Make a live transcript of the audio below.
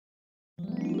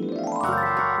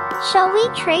Shall we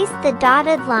trace the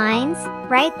dotted lines,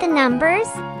 write the numbers,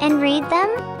 and read them?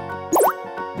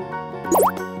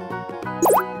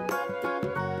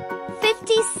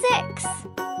 56.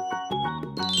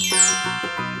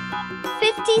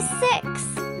 56.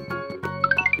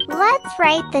 Let's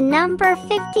write the number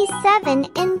 57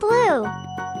 in blue.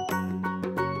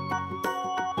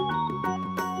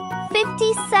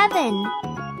 57.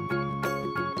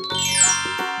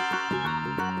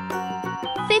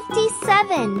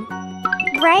 57.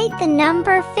 Write the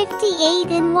number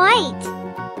 58 in white.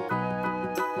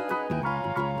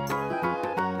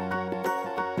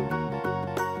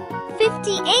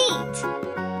 58.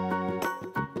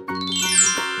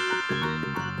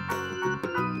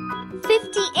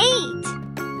 58.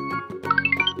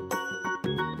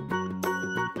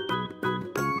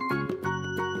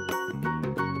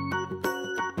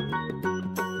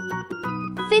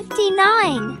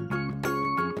 59.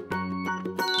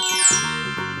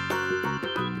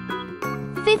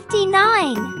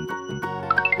 59.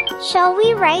 Shall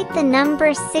we write the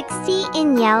number 60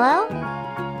 in yellow?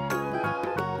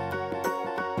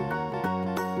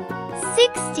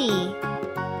 60.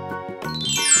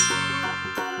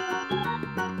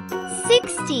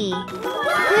 60.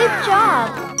 Good job!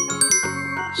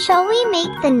 Shall we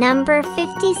make the number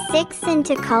 56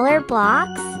 into color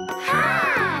blocks?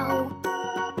 How?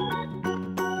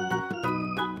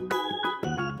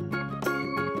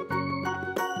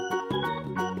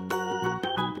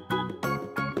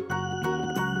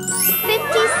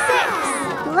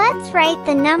 56. Let's write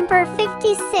the number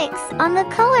 56 on the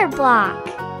color block.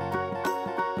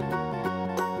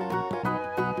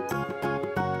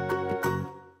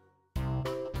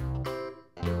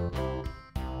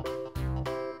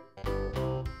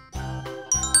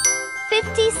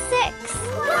 56.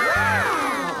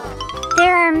 Wow!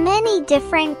 There are many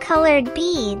different colored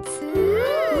beads.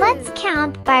 Let's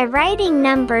count by writing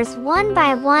numbers one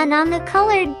by one on the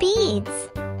colored beads.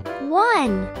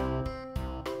 1,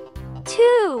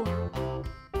 2,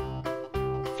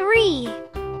 3,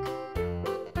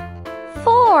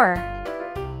 4,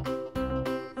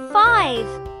 5,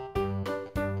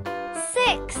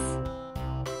 6,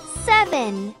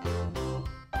 7,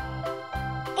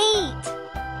 8,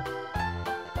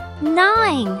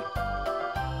 9,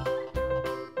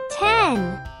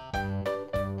 10,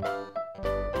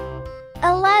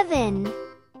 11,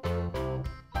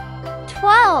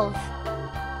 12,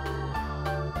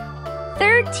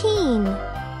 13,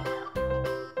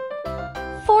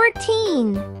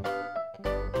 14,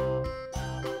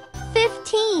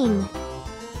 15,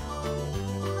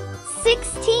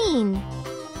 16,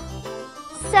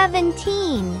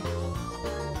 17,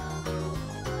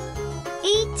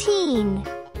 18,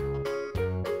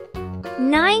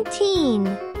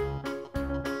 19,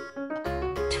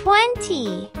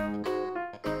 20,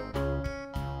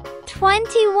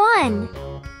 21,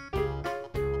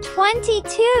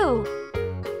 22,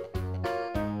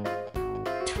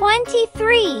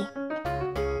 23,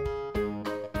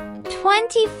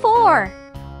 24,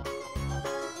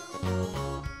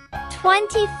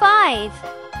 25,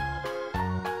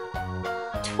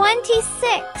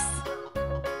 26,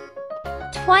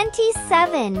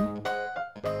 27,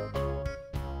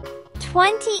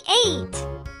 28,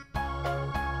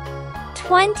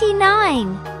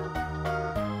 29,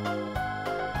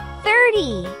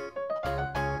 30,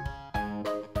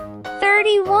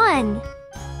 31,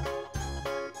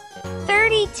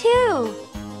 32,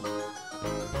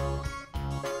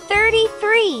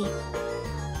 33,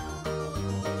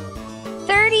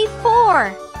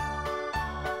 34,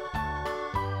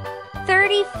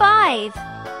 35,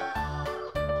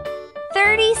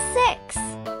 36,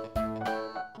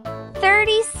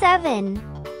 37,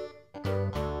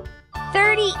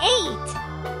 38,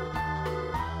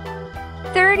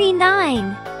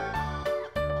 39,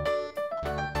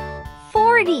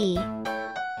 40,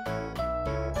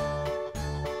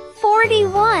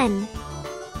 41,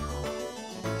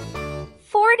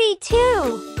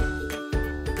 42,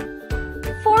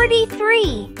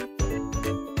 43,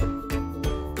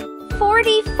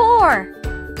 44,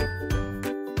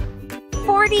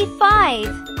 45,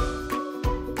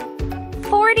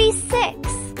 46,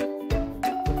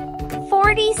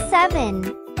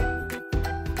 47,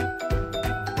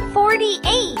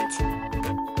 48,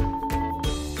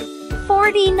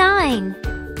 49,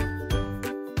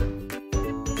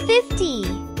 50,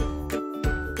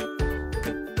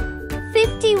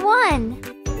 51,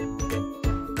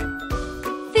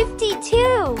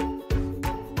 52,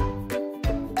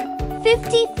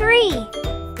 53,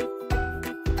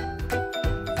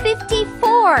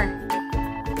 54,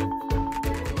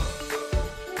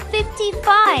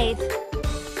 55,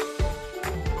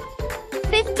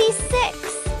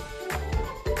 56.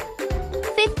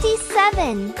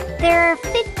 57. There are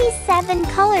 57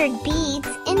 colored beads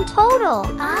in total.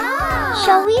 Oh.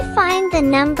 Shall we find the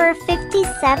number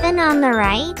 57 on the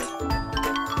right?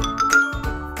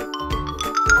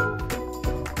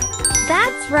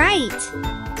 That's right.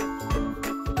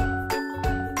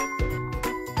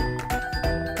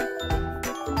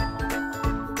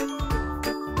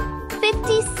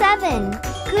 57.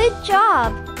 Good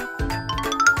job.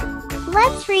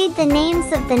 Let's read the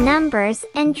names of the numbers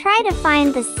and try to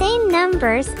find the same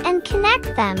numbers and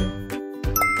connect them.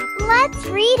 Let's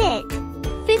read it.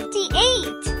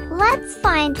 58. Let's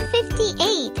find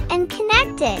 58 and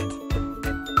connect it.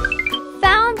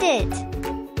 Found it.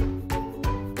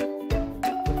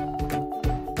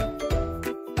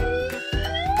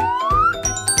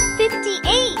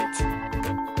 58.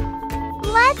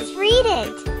 Let's read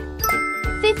it.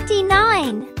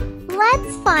 59.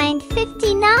 Let's find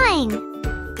 59.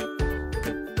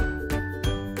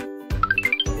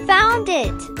 Found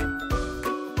it.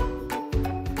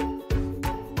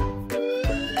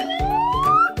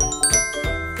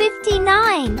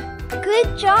 59.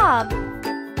 Good job.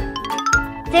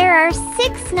 There are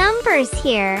 6 numbers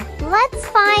here. Let's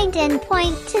find and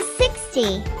point to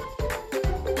 60.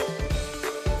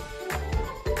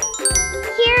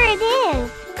 Here it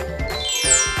is.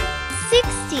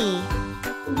 60.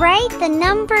 Write the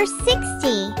number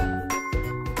 60.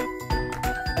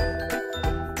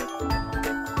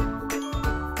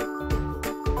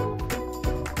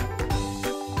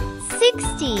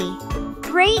 60.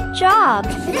 Great job!